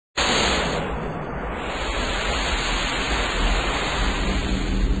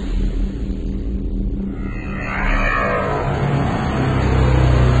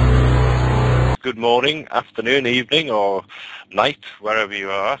morning, afternoon, evening, or night, wherever you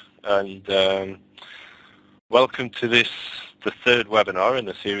are, and welcome to the third webinar in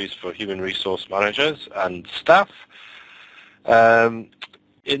the series for human resource managers and staff.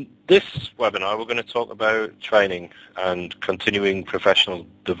 In this webinar, we're going to talk about training and continuing professional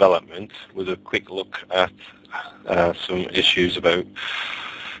development with a quick look at some issues about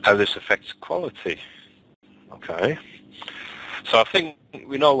how this affects quality. Okay. So I think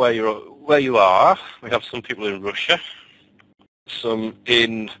we know where you are. We have some people in Russia,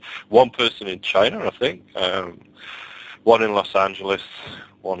 one person in China, I think, one in Los Angeles,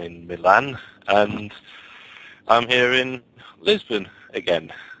 one in Milan, and I'm here in Lisbon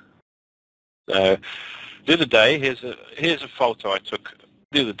again. The other day, here's a photo I took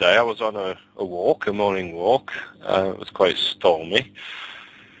the other day. I was on a morning walk. It was quite stormy.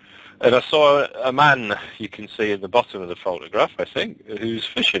 And I saw a man, you can see at the bottom of the photograph, I think, who's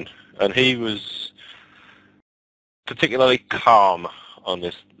fishing. And he was particularly calm on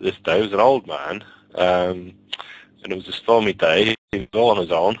this day. He was an old man, and it was a stormy day. He was all on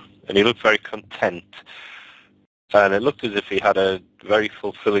his own, and he looked very content. And it looked as if he had a very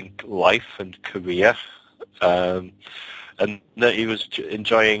fulfilling life and career, and that he was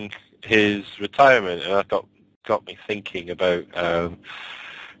enjoying his retirement. And that got me thinking about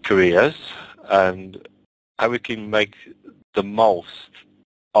careers and how we can make the most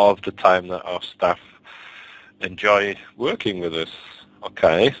of the time that our staff enjoy working with us.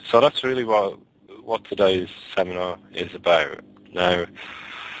 Okay, so that's really what today's seminar is about. Now,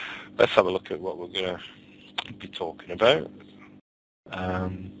 let's have a look at what we're going to be talking about.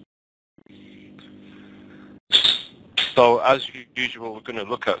 So as usual, we're going to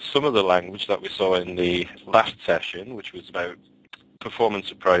look at some of the language that we saw in the last session, which was about performance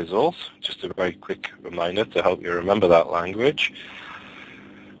appraisals. Just a very quick reminder to help you remember that language.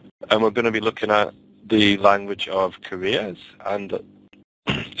 And we're going to be looking at the language of careers and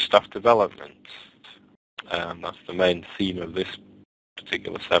staff development. That's the main theme of this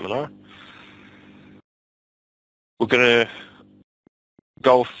particular seminar. We're going to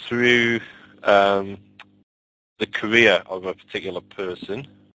go through the career of a particular person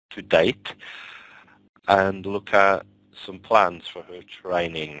to date and look at some plans for her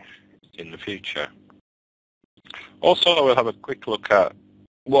training in the future. Also, we'll have a quick look at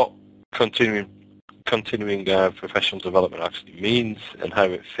what continuing professional development actually means and how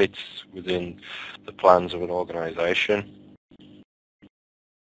it fits within the plans of an organization.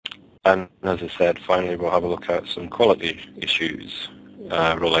 And as I said, finally we'll have a look at some quality issues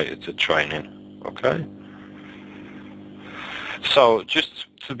related to training. Okay? So just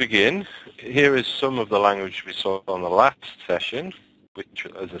to begin, here is some of the language we saw on the last session, which,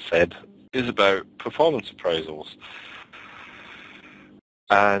 as I said, is about performance appraisals.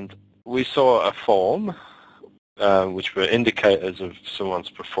 And we saw a form which were indicators of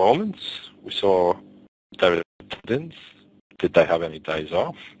someone's performance. We saw their attendance, did they have any days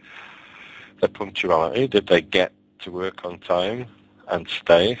off, their punctuality, did they get to work on time and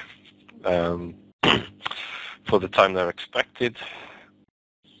stay for the time they're expected.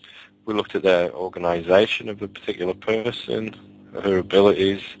 We looked at their organisation of the particular person, her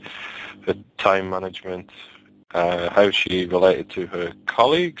abilities, her time management, how she related to her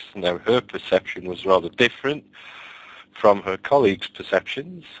colleagues. Now, her perception was rather different from her colleagues'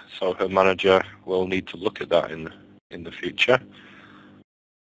 perceptions, so her manager will need to look at that in the future.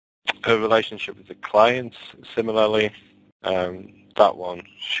 Her relationship with the clients, similarly, that one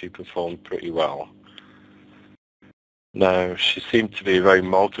she performed pretty well. Now, she seemed to be a very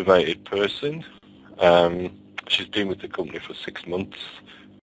motivated person. She's been with the company for 6 months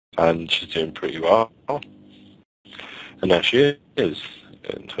and she's doing pretty well. And there she is.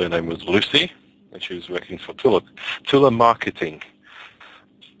 And her name was Lucy and she was working for Tula Marketing.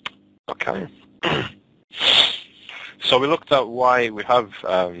 Okay. So we looked at why we have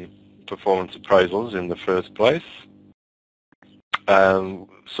performance appraisals in the first place. Some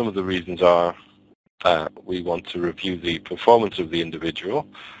of the reasons are we want to review the performance of the individual.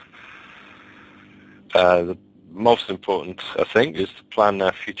 The most important, I think, is to plan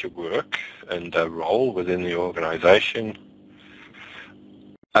their future work and their role within the organisation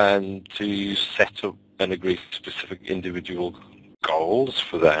and to set up and agree specific individual goals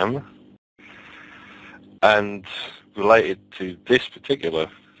for them. And related to this particular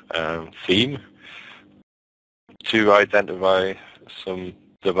theme, to identify some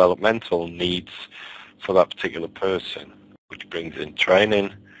developmental needs for that particular person, which brings in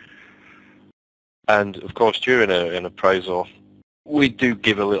training. And of course, during an appraisal, we do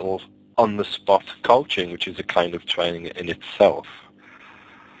give a little on-the-spot coaching, which is a kind of training in itself.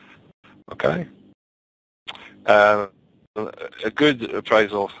 Okay? Uh, a good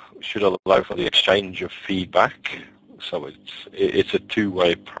appraisal should allow for the exchange of feedback, so it's a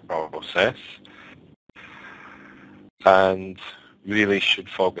two-way process, and really should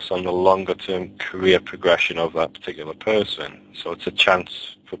focus on the longer-term career progression of that particular person. So it's a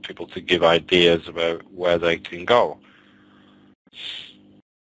chance for people to give ideas about where they can go.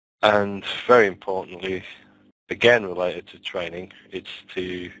 And very importantly, again related to training, it's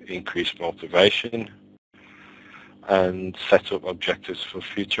to increase motivation and set up objectives for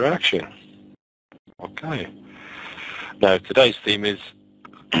future action. Okay. Now today's theme is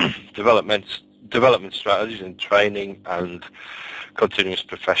development strategies in training and continuous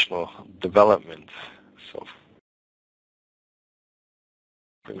professional development. So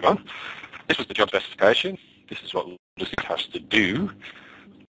moving on. This was the job specification. This is what Lucy has to do.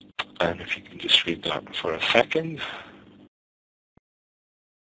 And if you can just read that for a second.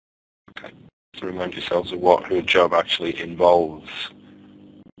 Okay. To remind yourselves of what her job actually involves.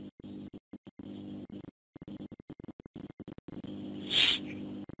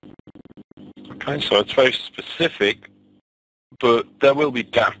 Okay, so it's very specific, but there will be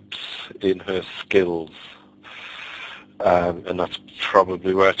gaps in her skills. And that's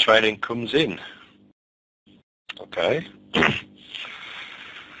probably where training comes in. Okay.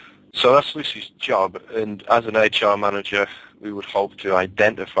 So that's Lucy's job, and as an HR manager, we would hope to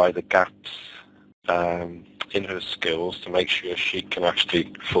identify the gaps in her skills to make sure she can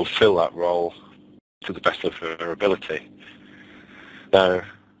actually fulfill that role to the best of her ability. Now,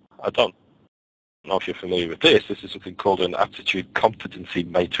 I don't know if you're familiar with this. This is something called an aptitude competency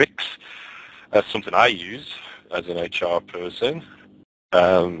matrix. That's something I use as an HR person.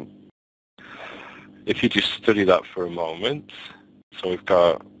 If you just study that for a moment, so we've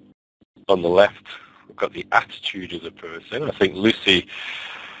got on the left, we've got the attitude of the person. I think Lucy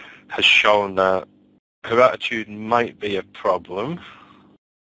has shown that her attitude might be a problem.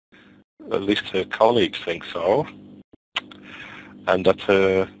 At least her colleagues think so. And that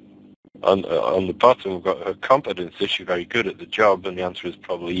on the bottom, we've got her competence. Is she very good at the job? And the answer is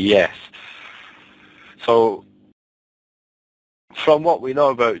probably yes. So from what we know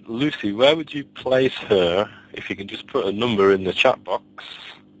about Lucy, where would you place her, if you can just put a number in the chat box?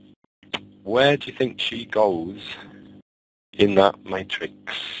 Where do you think she goes in that matrix?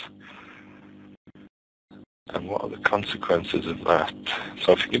 And what are the consequences of that?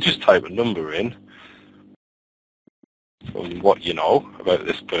 So if you can just type a number in from what you know about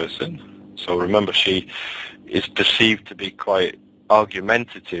this person. So remember, she is perceived to be quite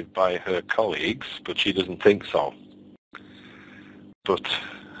argumentative by her colleagues, but she doesn't think so. But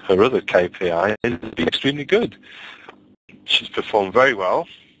her other KPI has been extremely good. She's performed very well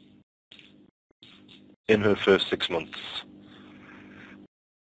in her first 6 months.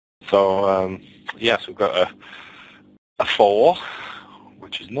 So yes, we've got a 4,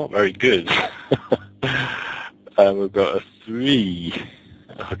 which is not very good. And we've got a 3.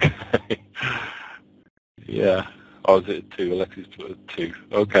 Okay. Yeah. Oh, is it a 2? Alexis put a 2.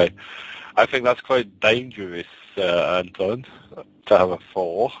 Okay. I think that's quite dangerous, Anton, to have a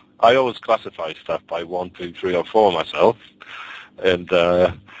 4. I always classify stuff by 1, 2, 3, or 4 myself. And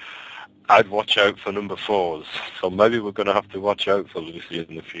I'd watch out for number 4s. So maybe we're going to have to watch out for Lucy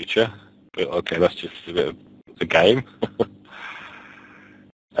in the future. But okay, that's just a bit of the game.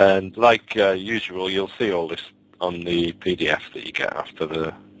 And like usual, you'll see all this on the PDF that you get after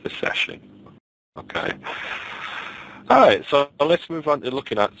the session. Okay. All right, so let's move on to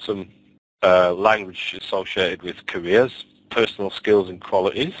looking at some language associated with careers, personal skills and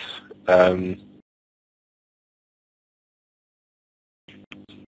qualities.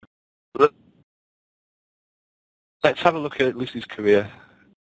 Let's have a look at Lucy's career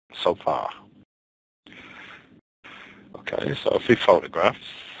so far. Okay, so a few photographs.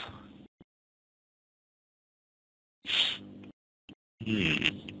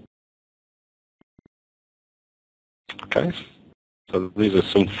 Okay, so these are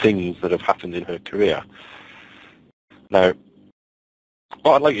some things that have happened in her career. Now,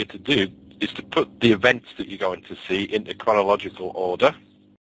 what I'd like you to do is to put the events that you're going to see into chronological order.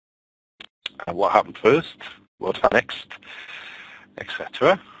 What happened first, what happened next,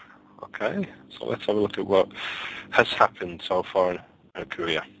 etc. Okay, so let's have a look at what has happened so far in her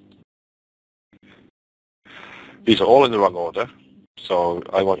career. These are all in the wrong order, so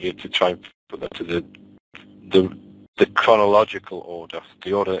I want you to try and put them to the chronological order,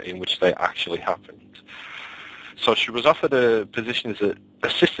 the order in which they actually happened. So she was offered a position as an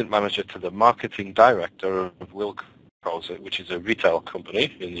assistant manager to the marketing director of Wilco's, which is a retail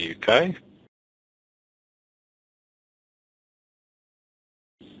company in the UK.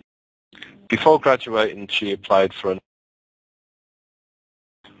 Before graduating, she applied for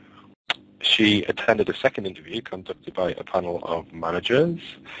She attended a second interview conducted by a panel of managers.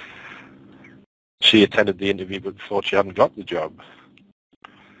 She attended the interview but thought she hadn't got the job.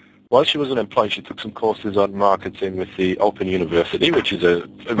 While she was unemployed, she took some courses on marketing with the Open University, which is a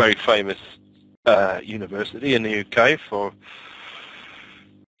very famous university in the UK for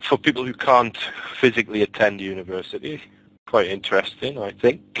people who can't physically attend university. Quite interesting, I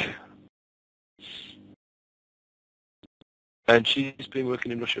think. And she's been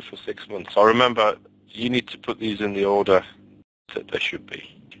working in Russia for 6 months. So remember, you need to put these in the order that they should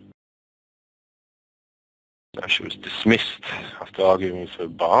be. Now, she was dismissed after arguing with her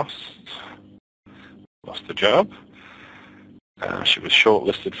boss, lost the job. She was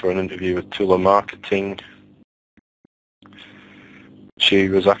shortlisted for an interview with Tula Marketing. She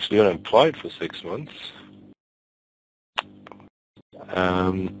was actually unemployed for 6 months.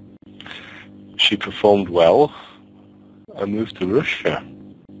 She performed well and moved to Russia.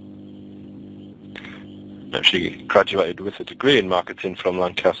 Now, she graduated with a degree in marketing from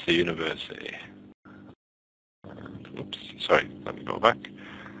Lancaster University. Oops, sorry, let me go back.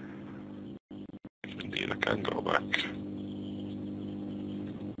 Indeed, I can go back.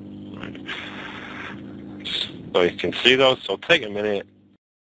 Right. Just so you can see those, so take a minute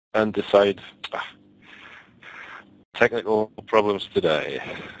and decide. Technical problems today.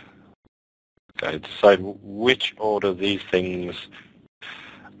 Okay, decide which order these things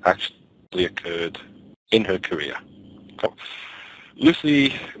actually occurred in her career. So,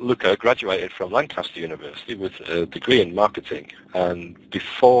 Lucy Luca graduated from Lancaster University with a degree in marketing, and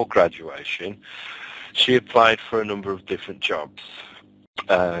before graduation she applied for a number of different jobs.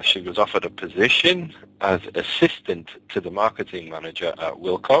 She was offered a position as assistant to the marketing manager at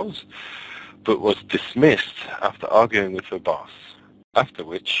Wilko's, but was dismissed after arguing with her boss, after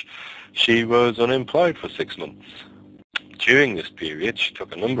which she was unemployed for 6 months. During this period, she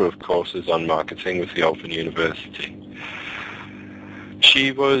took a number of courses on marketing with the Open University.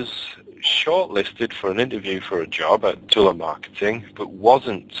 She was shortlisted for an interview for a job at Tula Marketing, but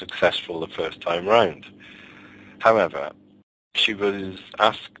wasn't successful the first time round. However, she was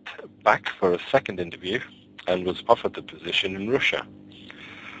asked back for a second interview and was offered the position in Russia,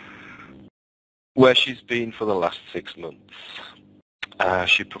 where she's been for the last 6 months.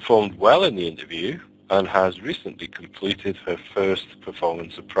 She performed well in the interview and has recently completed her first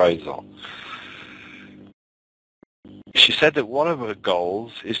performance appraisal. She said that one of her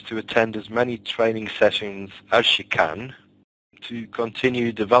goals is to attend as many training sessions as she can to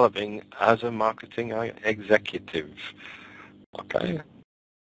continue developing as a marketing executive.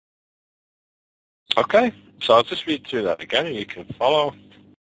 Okay, so I'll just read through that again and you can follow.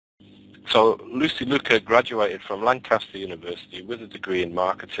 So Lucy Luca graduated from Lancaster University with a degree in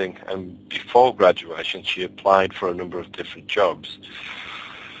marketing, and before graduation she applied for a number of different jobs.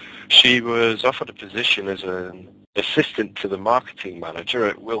 She was offered a position as an assistant to the marketing manager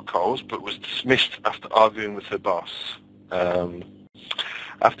at Wilko's, but was dismissed after arguing with her boss,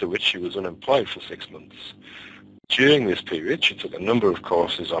 after which she was unemployed for 6 months. During this period, she took a number of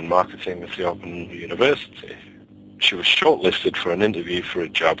courses on marketing with the Open University. She was shortlisted for an interview for a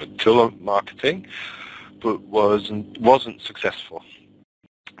job at Tula Marketing, but wasn't successful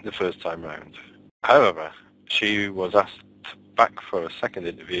the first time round. However, she was asked back for a second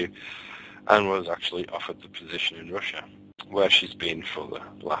interview and was actually offered the position in Russia, where she's been for the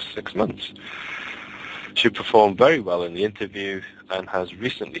last 6 months. She performed very well in the interview and has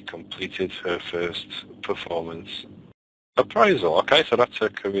recently completed her first performance appraisal. Okay, so that's her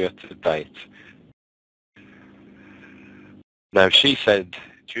career to date. Now, she said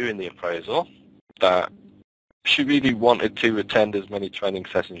during the appraisal that she really wanted to attend as many training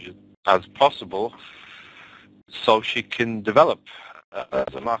sessions as possible so she can develop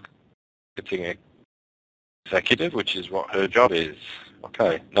as a marketing executive, which is what her job is.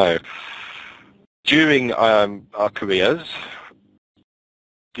 Okay, now, during our careers,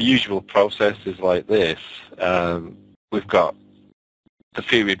 the usual process is like this. We've got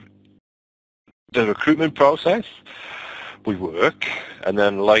the recruitment process. We work, and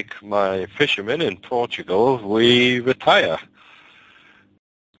then like my fishermen in Portugal, we retire.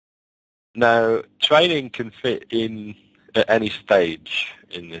 Now, training can fit in at any stage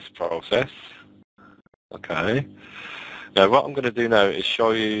in this process. Okay. Now, what I'm going to do now is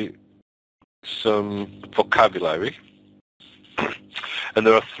show you some vocabulary. And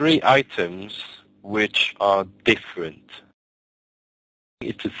there are 3 items which are different. You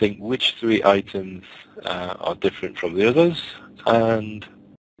need to think which 3 items are different from the others and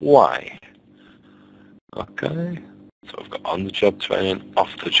why. Okay, so I've got on-the-job training,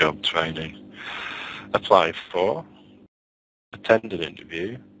 off-the-job training. apply for, attend an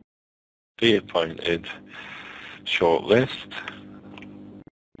interview, be appointed, shortlist,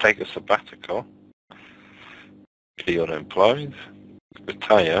 take a sabbatical, be unemployed,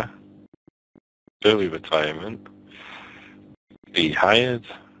 retire, early retirement, be hired,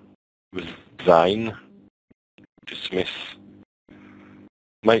 resign, dismiss,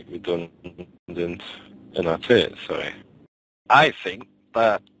 make redundant, and that's it, sorry. I think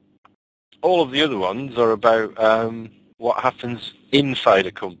that all of the other ones are about what happens inside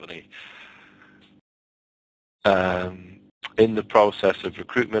a company in the process of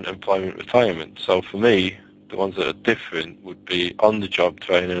recruitment, employment, retirement. So for me, the ones that are different would be on-the-job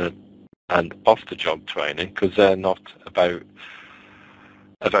training and off-the-job training, because they're not about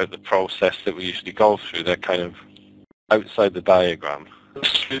the process that we usually go through. They're kind of outside the diagram.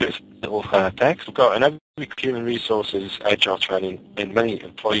 This little text we've got in every human resources HR training in many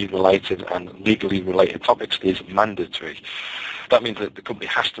employee-related and legally related topics is mandatory. That means that the company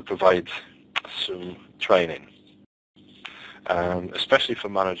has to provide some training, especially for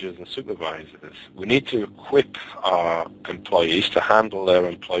managers and supervisors. We need to equip our employees to handle their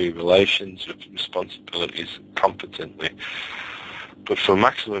employee relations responsibilities competently. But for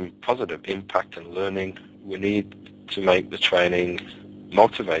maximum positive impact and learning, we need to make the training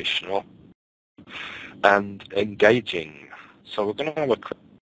motivational and engaging. So we're going to have a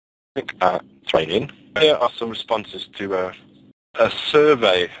quick at training. Here are some responses to a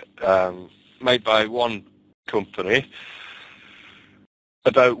survey made by one company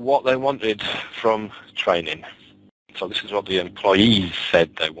about what they wanted from training. So this is what the employees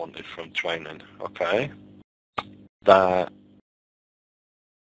said they wanted from training. Okay, that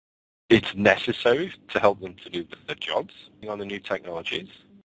it's necessary to help them to do their jobs on the new technologies,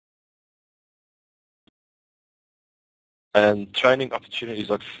 and training opportunities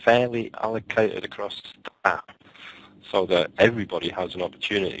are fairly allocated across staff so that everybody has an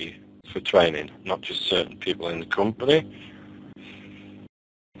opportunity for training, not just certain people in the company.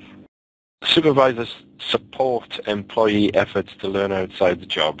 Supervisors support employee efforts to learn outside the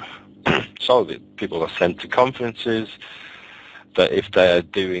job. So that people are sent to conferences, that if they're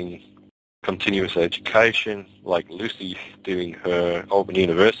doing continuous education, like Lucy doing her Auburn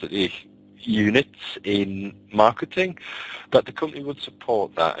University units in marketing, that the company would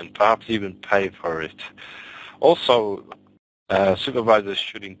support that and perhaps even pay for it. Also, supervisors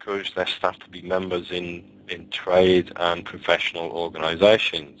should encourage their staff to be members in trade and professional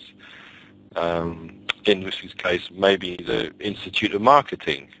organisations. In Lucy's case, maybe the Institute of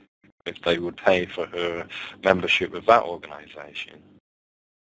Marketing, if they would pay for her membership of that organisation.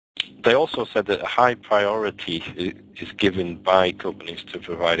 They also said that a high priority is given by companies to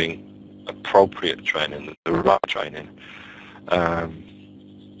providing appropriate training, the right training.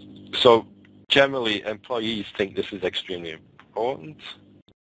 So generally, employees think this is extremely important.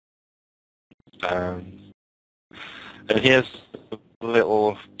 And here's a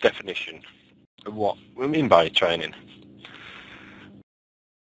little definition of what we mean by training.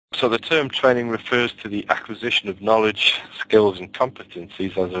 So the term training refers to the acquisition of knowledge, skills and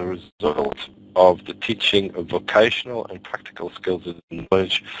competencies as a result of the teaching of vocational and practical skills and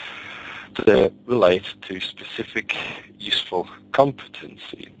knowledge that relate to specific useful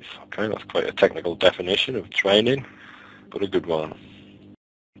competencies. Okay, that's quite a technical definition of training, but a good one.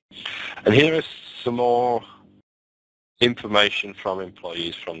 And here is some more information from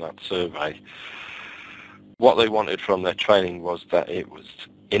employees from that survey. What they wanted from their training was that it was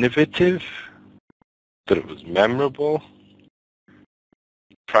innovative, that it was memorable,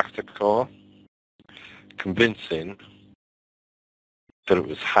 practical, convincing, that it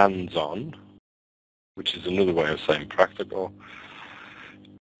was hands-on, which is another way of saying practical,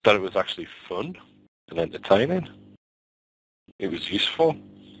 that it was actually fun and entertaining, it was useful,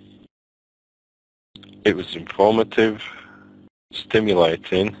 it was informative,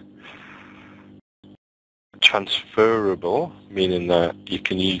 stimulating, transferable, meaning that you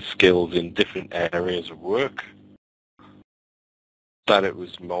can use skills in different areas of work, that it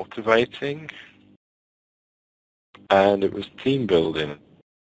was motivating, and it was team building.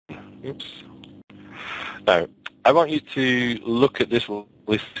 Oops. Now, I want you to look at this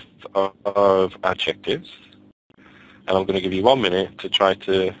list of adjectives, and I'm going to give you 1 minute to try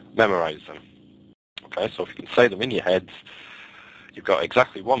to memorize them. Okay, so if you can say them in your heads, you've got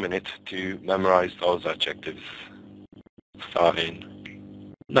exactly 1 minute to memorize those adjectives.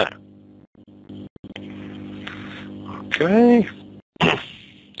 Starting now. Okay.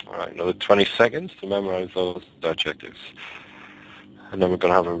 All right, another 20 seconds to memorize those adjectives. And then we're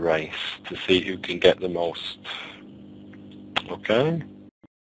going to have a race to see who can get the most. Okay.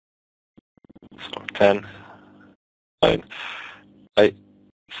 10, 9, 8,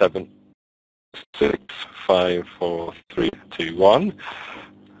 7, 6, 5, 4, 3, 2, 1.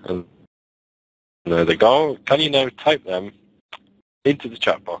 And there they go. Can you now type them into the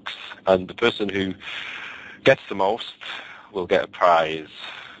chat box, and the person who gets the most will get a prize.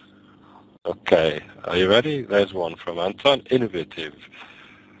 Okay, are you ready? There's one from Anton. Innovative.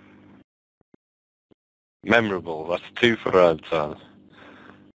 Memorable. That's 2 for Anton.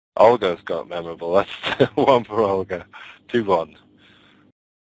 Olga's got memorable. That's 1 for Olga. 2-1.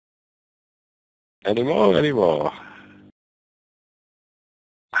 Any more? Any more?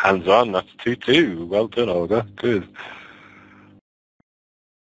 Hands on. That's 2-2. Well done, Olga. Good.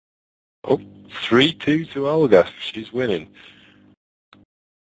 Oh, 3-2 to Olga. She's winning.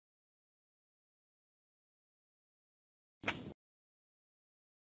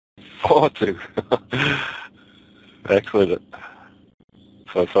 Four two. Excellent.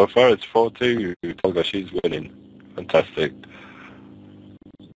 So far it's 4-2. Olga, she's winning. Fantastic.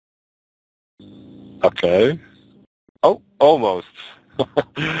 Okay. Oh, almost.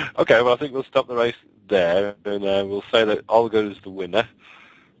 Okay, well I think we'll stop the race there, and we'll say that Olga is the winner.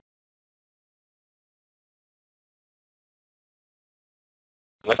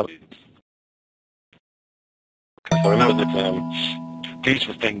 Okay, so remember that these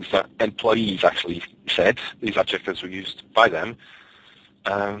were things that employees actually said. These adjectives were used by them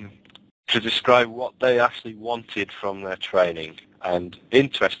to describe what they actually wanted from their training. And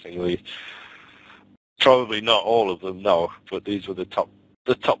interestingly, probably not all of them, no, but these were the top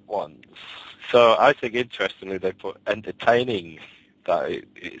ones. So I think interestingly they put entertaining, that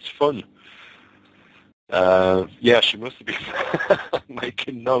it's fun. Yeah, she must have been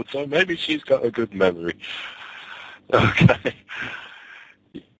making notes, or maybe she's got a good memory. Okay.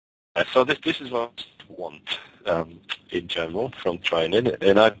 So this is what I want in general from training,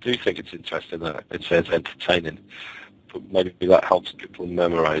 and I do think it's interesting that it says entertaining, but maybe that helps people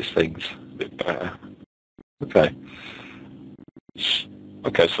memorize things a bit better. Okay.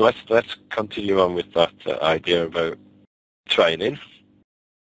 Okay, so let's continue on with that idea about training.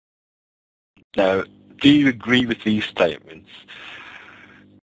 Now, do you agree with these statements?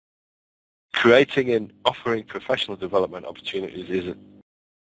 Creating and offering professional development opportunities is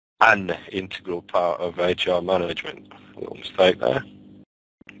an integral part of HR management. A little mistake there.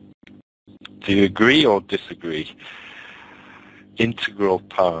 Do you agree or disagree? Integral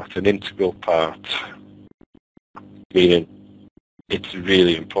part, an integral part, meaning it's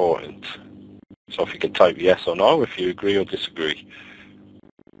really important. So if you can type yes or no, if you agree or disagree.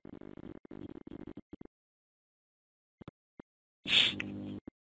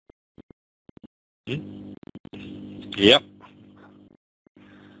 Yep.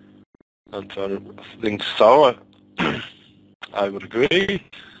 Anton, I think so. I would agree.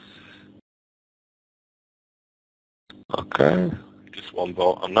 Okay. Just one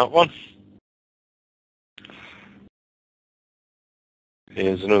vote on that one.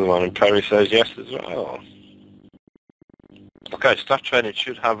 Here's another one, and Perry says yes as well. Okay, staff training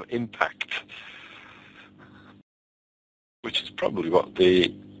should have impact, which is probably what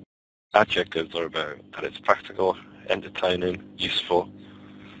the adjectives are about, that it's practical, entertaining, useful.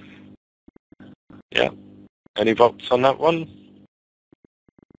 Yeah. Any votes on that one?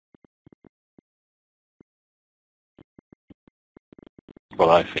 Well,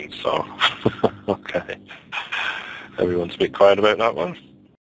 I think so. Okay. Everyone's a bit quiet about that one.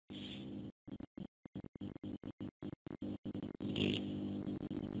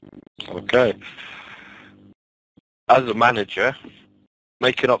 Okay. As a manager,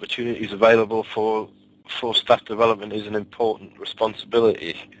 making opportunities available for staff development is an important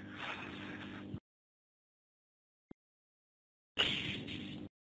responsibility.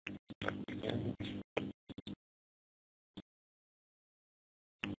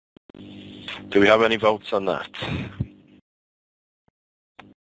 Do we have any votes on that?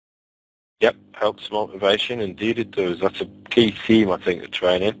 Yep, helps motivation. Indeed it does. That's a key theme, I think, of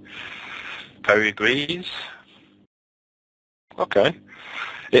training. Perry agrees. Okay.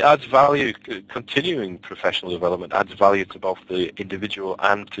 It adds value. Continuing professional development adds value to both the individual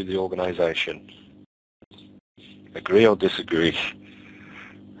and to the organisation. Agree or disagree?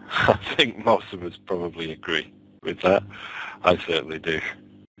 I think most of us probably agree with that. I certainly do.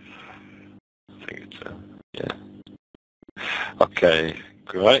 I think it's, yeah. Okay,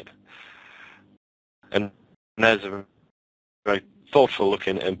 great. And there's a very thoughtful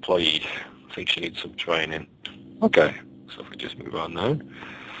looking employee. I think she needs some training. Okay, so if we just move on now.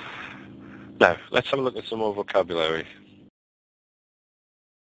 Now, let's have a look at some more vocabulary.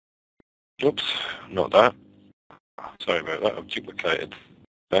 Oops, not that. Sorry about that, I've duplicated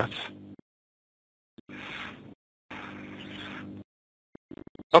that.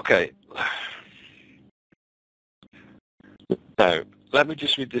 Okay. Now, let me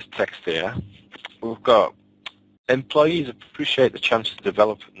just read this text here. We've got, employees appreciate the chance to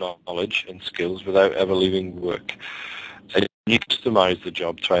develop knowledge and skills without ever leaving work. And you customize the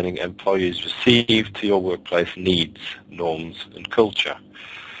job training employees receive to your workplace needs, norms, and culture.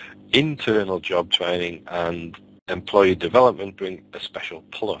 Internal job training and employee development bring a special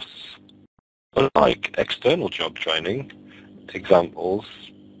plus. Unlike external job training, examples,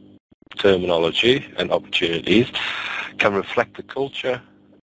 terminology, and opportunities can reflect the culture,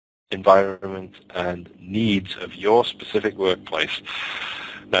 environment, and needs of your specific workplace.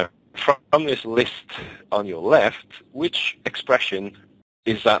 Now, from this list on your left, which expression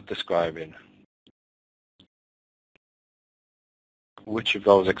is that describing? Which of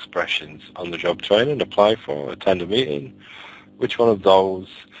those expressions? On the job training, apply for, attend a meeting? Which one of those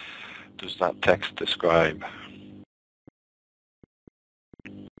does that text describe?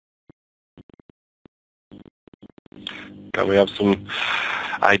 Can we have some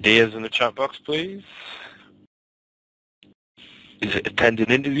ideas in the chat box, please? Is it attending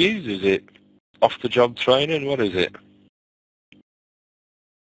interviews? Is it off-the-job training? What is it?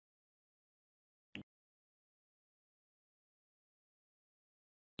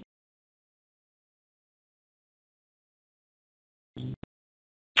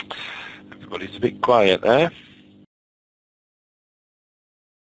 Everybody's a bit quiet there.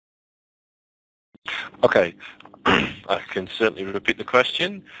 Okay, I can certainly repeat the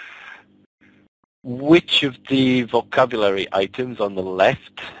question. Which of the vocabulary items on the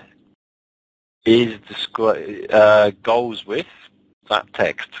left is goes with that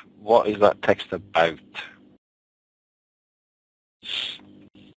text? What is that text about?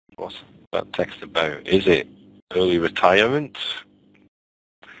 What's that text about? Is it early retirement?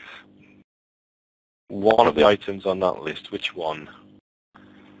 One of the items on that list, which one?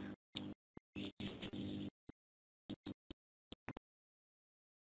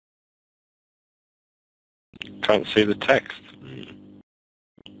 Can't see the text.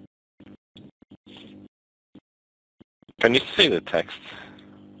 Can you see the text?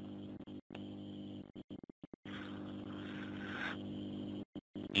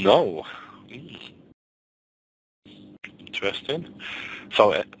 No. Interesting.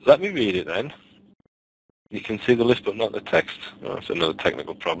 So let me read it then. You can see the list but not the text. Oh, that's another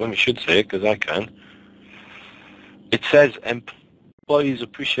technical problem. You should see it because I can. It says employees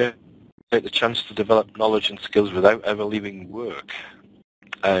appreciate the chance to develop knowledge and skills without ever leaving work.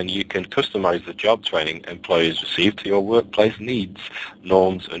 And you can customize the job training employees receive to your workplace needs,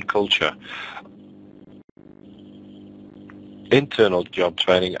 norms, and culture. Internal job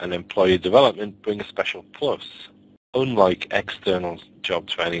training and employee development bring a special plus. Unlike external job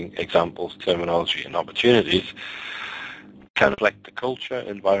training, examples, terminology, and opportunities can reflect the culture,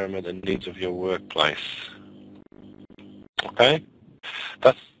 environment, and needs of your workplace. Okay?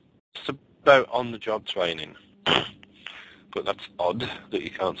 That's about on the job training. But that's odd that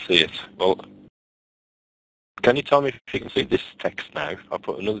you can't see it. Well, can you tell me if you can see this text now? I'll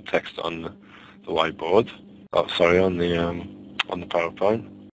put another text on the whiteboard. Oh, sorry, on the PowerPoint.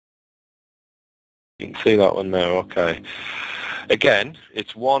 You can see that one now, okay. Again,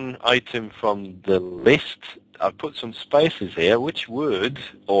 it's one item from the list. I've put some spaces here. Which word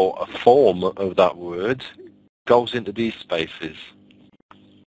or a form of that word goes into these spaces?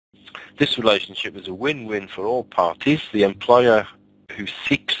 This relationship is a win-win for all parties. The employer who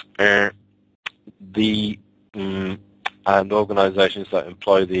seeks and organisations that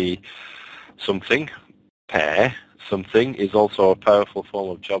employ the something pair. Something is also a powerful form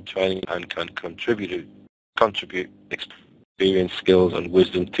of job training and can contribute experience, skills and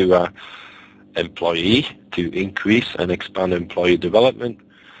wisdom to our employee to increase and expand employee development,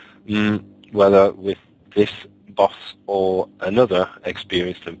 whether with this boss or another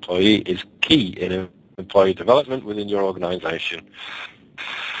experienced employee is key in employee development within your organisation.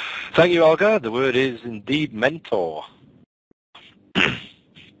 Thank you, Olga. The word is indeed mentor.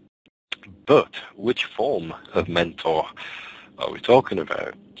 But which form of mentor are we talking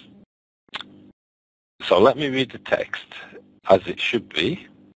about? So let me read the text as it should be,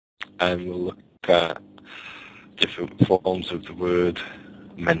 and we'll look at different forms of the word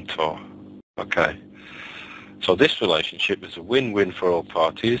mentor. Okay. So this relationship is a win-win for all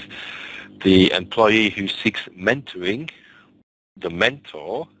parties. The employee who seeks mentoring, the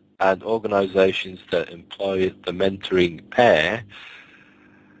mentor, and organizations that employ the mentoring pair.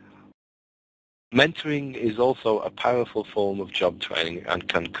 Mentoring is also a powerful form of job training and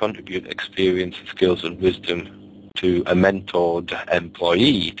can contribute experience, skills and wisdom to a mentored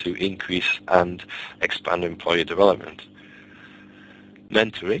employee to increase and expand employee development.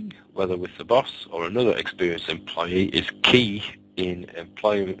 Mentoring, whether with the boss or another experienced employee, is key in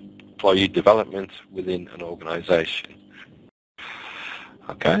employee development within an organisation.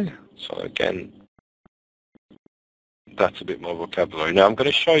 Okay, so again, that's a bit more vocabulary. Now I'm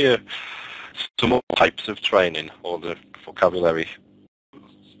going to show you some more types of training, or the vocabulary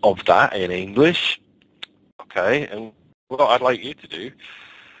of that in English. Okay, and what I'd like you to do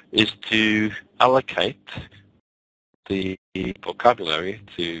is to allocate the vocabulary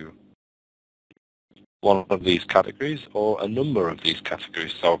to one of these categories or a number of these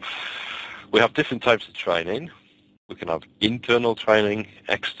categories. So we have different types of training. We can have internal training,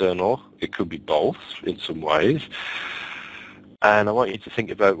 external. It could be both in some ways. And I want you to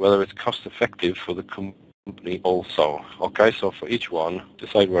think about whether it's cost effective for the company also. Okay, so for each one,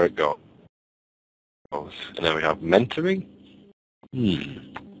 decide where it goes. And then we have mentoring.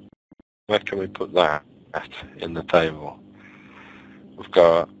 Where can we put that in the table? We've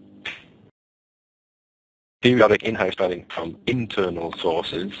got periodic in-house training from internal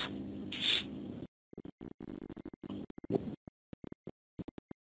sources.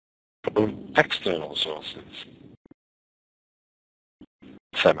 From external sources.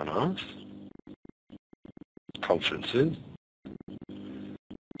 Seminars, conferences,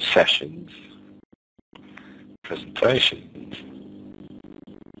 sessions, presentations,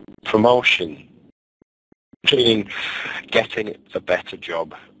 promotion, meaning getting a better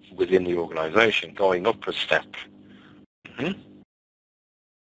job within the organisation, going up a step.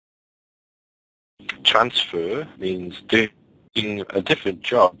 Transfer means doing a different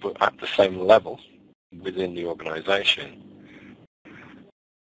job but at the same level within the organisation.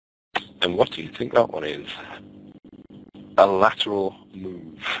 And what do you think that one is? A lateral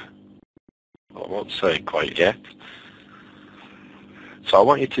move. I won't say quite yet. So I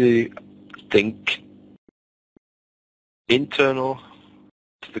want you to think internal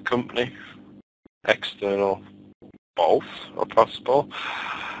to the company, external, both are possible,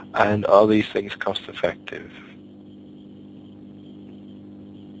 and are these things cost effective?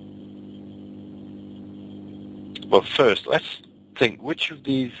 Well, first, let's think which of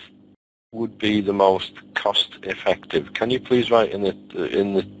these would be the most cost effective. Can you please write in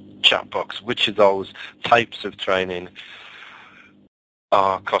the chat box which of those types of training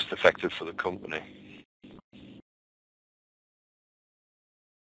are cost effective for the company?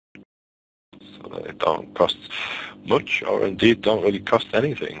 So that it don't cost much, or indeed don't really cost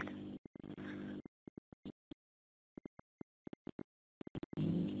anything.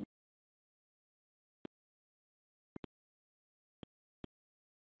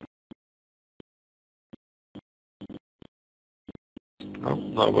 Oh,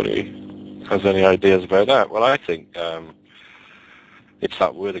 nobody has any ideas about that. Well, I think it's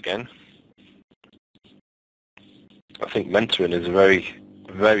that word again. I think mentoring is a very,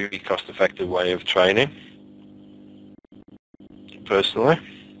 very cost-effective way of training, personally.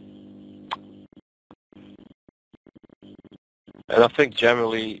 And I think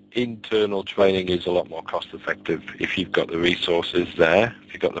generally internal training is a lot more cost-effective if you've got the resources there,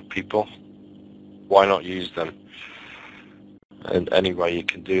 if you've got the people. Why not use them? And any way you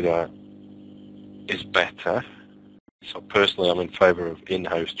can do that is better. So personally, I'm in favour of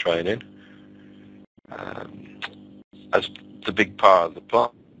in-house training as the big part of the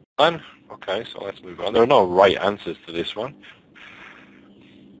plan. Okay, so let's move on. There are no right answers to this one.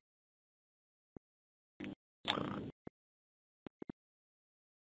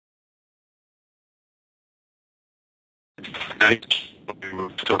 And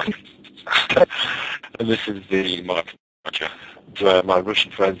this is the market manager. My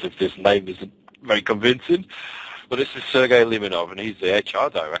Russian friends, if this name isn't very convincing, but this is Sergei Limonov, and he's the HR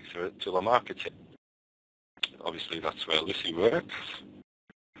director at telemarketing. Obviously, that's where Lucy works.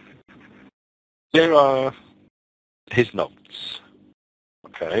 Here are his notes.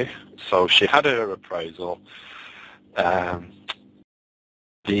 Okay, so she had her appraisal.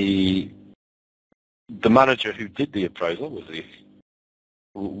 The manager who did the appraisal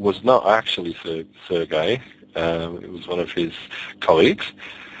was not actually Sergei. It was one of his colleagues.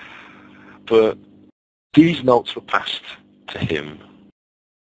 But these notes were passed to him.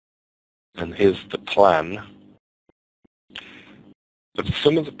 And here's the plan. But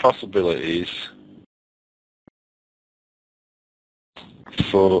some of the possibilities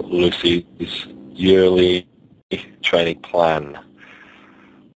for Lucy's yearly training plan.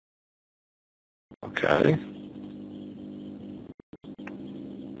 Okay.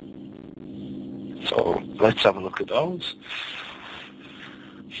 So let's have a look at those.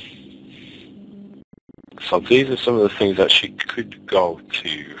 So these are some of the things that she could go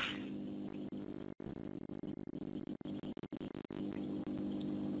to.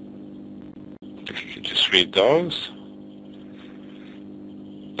 if you could just read those.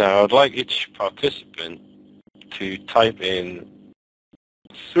 Now I'd like each participant to type in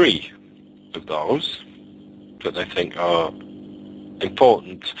 3 of those that they think are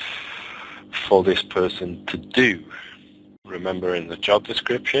important for this person to do. Remember in the job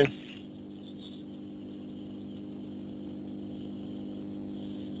description.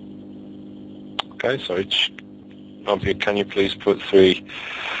 Okay, so each of you, can you please put 3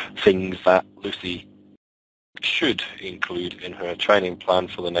 things that Lucy should include in her training plan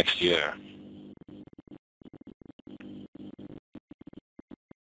for the next year?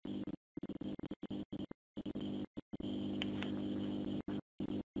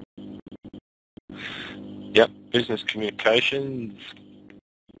 Yep, business communications.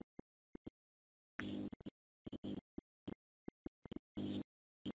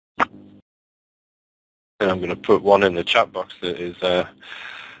 And I'm going to put one in the chat box that is,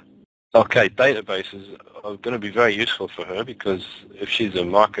 okay, databases are going to be very useful for her because if she's a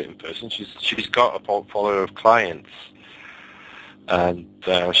marketing person, she's got a portfolio of clients and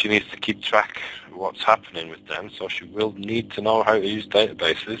she needs to keep track of what's happening with them, so she will need to know how to use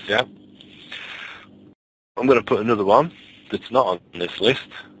databases, yeah. I'm going to put another one that's not on this list.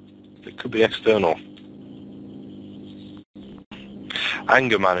 It could be external.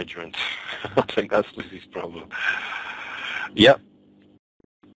 Anger management. I think that's Lizzie's problem. Yep.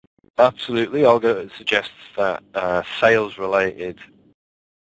 Absolutely. Olga suggests that sales related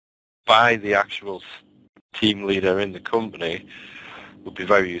by the actual team leader in the company would be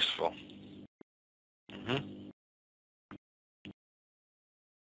very useful.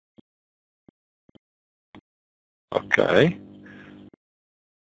 Okay.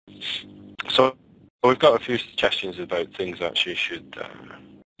 So we've got a few suggestions about things that she should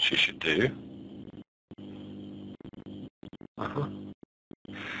do.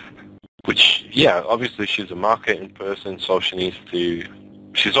 Which, yeah, obviously she's a marketing person, so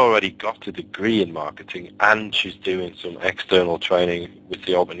she's already got a degree in marketing and she's doing some external training with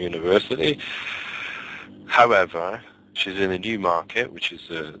the Open University. However, she's in a new market, which is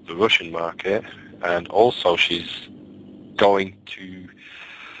the Russian market, and also she's going to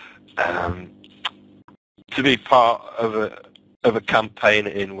be part of a campaign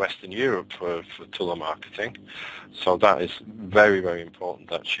in Western Europe for telemarketing. So that is very, very important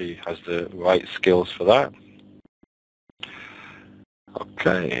that she has the right skills for that.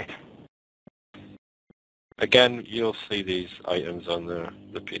 Okay. Again, you'll see these items on the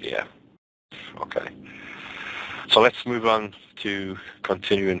PDF. Okay. So let's move on to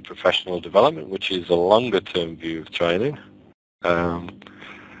continuing professional development, which is a longer-term view of training. And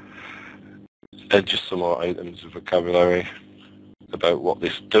just some more items of vocabulary about what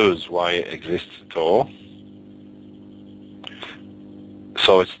this does, why it exists at all.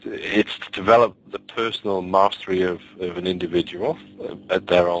 So it's to develop the personal mastery of an individual at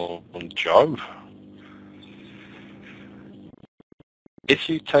their own job. If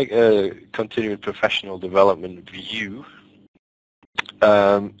you take a continuing professional development view,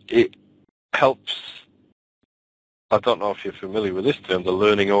 it helps, I don't know if you're familiar with this term, the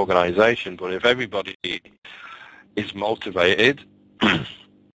learning organization, but if everybody is motivated,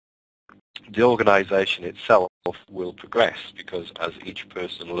 the organization itself will progress, because as each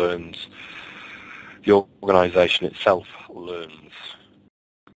person learns, the organization itself learns.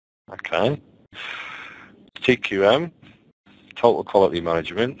 Okay. TQM, total quality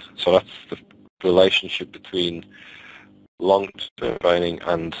management, so that's the relationship between long-term training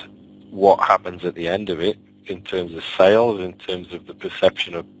and what happens at the end of it in terms of sales, in terms of the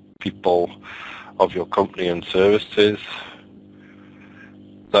perception of people of your company and services.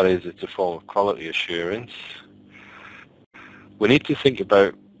 That is, it's a form of quality assurance. We need to think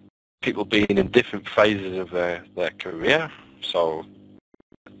about people being in different phases of their career. So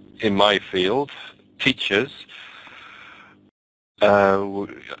in my field, teachers,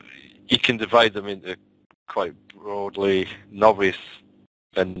 you can divide them into quite broadly novice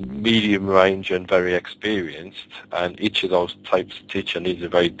and medium range and very experienced, and each of those types of teacher needs a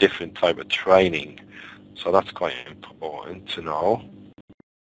very different type of training. So that's quite important to know.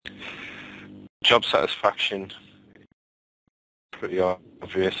 Job satisfaction, pretty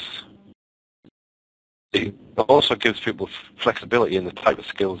obvious. It also gives people flexibility in the type of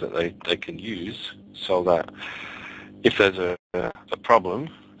skills that they can use, so that if there's a problem,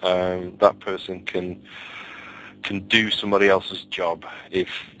 that person can do somebody else's job if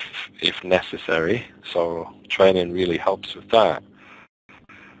necessary. So training really helps with that.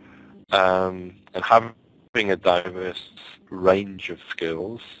 And having a diverse range of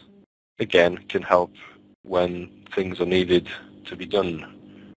skills, again, can help when things are needed to be done.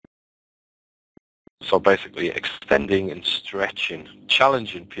 So basically extending and stretching,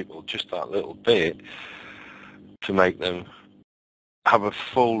 challenging people just that little bit to make them have a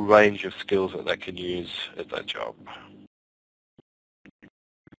full range of skills that they can use at their job.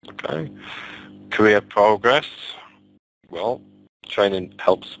 Okay. Career progress. Well, training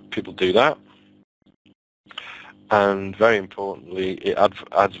helps people do that. And very importantly, it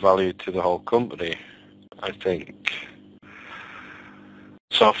adds value to the whole company, I think.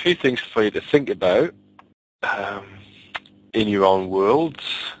 So a few things for you to think about in your own worlds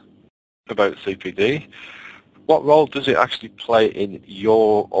about CPD. What role does it actually play in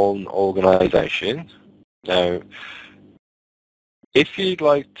your own organisation? Now, if you'd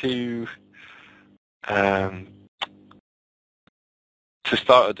like to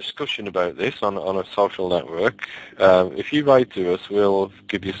start a discussion about this on a social network, if you write to us, we'll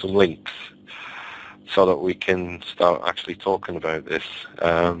give you some links so that we can start actually talking about this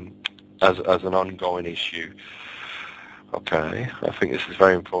as an ongoing issue. Okay, I think this is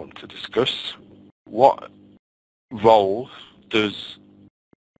very important to discuss. What role does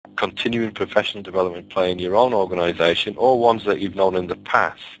continuing professional development play in your own organisation or ones that you've known in the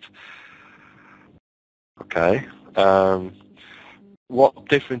past? Okay. What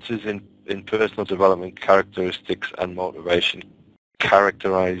differences in personal development characteristics and motivation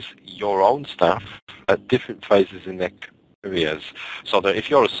characterise your own staff at different phases in their careers? So that if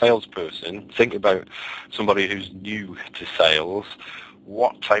you're a salesperson, think about somebody who's new to sales,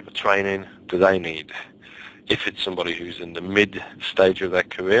 what type of training do they need? If it's somebody who's in the mid stage of their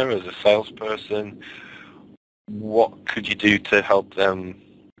career as a salesperson, what could you do to help them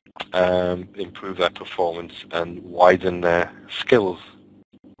improve their performance and widen their skills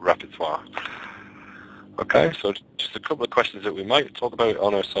repertoire? Okay, so just a couple of questions that we might talk about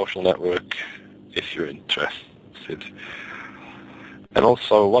on our social network if you're interested. And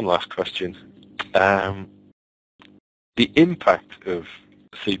also one last question. The impact of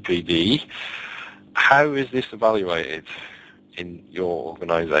CPD, how is this evaluated in your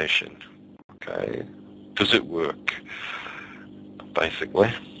organisation? Okay, does it work,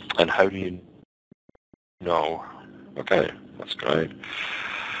 basically? And how do you know? Okay, that's great.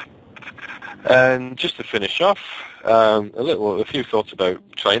 And just to finish off, a few thoughts about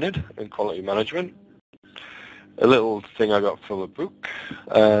training and quality management. A little thing I got from a book.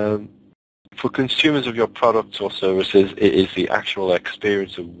 For consumers of your products or services, it is the actual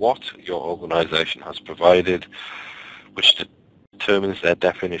experience of what your organisation has provided which determines their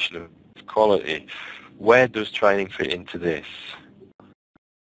definition of quality. Where does training fit into this?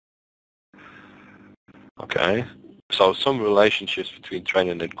 Okay, so some relationships between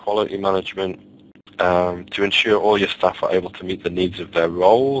training and quality management to ensure all your staff are able to meet the needs of their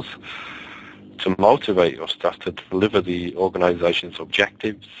roles, to motivate your staff to deliver the organisation's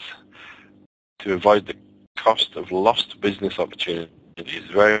objectives, to avoid the cost of lost business opportunities,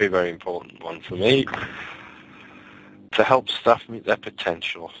 very, very important one for me, to help staff meet their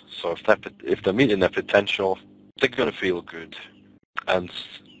potential. So if they're meeting their potential, they're going to feel good, and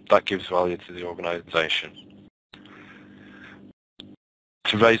that gives value to the organisation.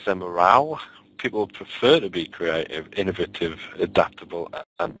 To raise their morale, people prefer to be creative, innovative, adaptable,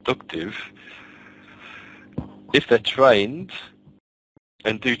 and productive. If they're trained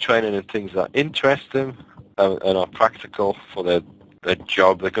and do training in things that interest them and are practical for their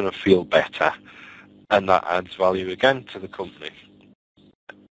job, they're going to feel better, and that adds value again to the company.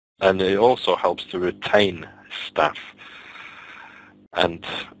 And it also helps to retain staff and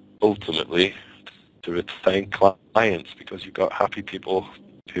ultimately to retain clients, because you've got happy people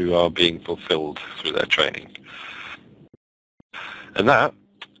who are being fulfilled through their training. And that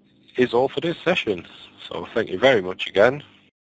is all for this session. So thank you very much again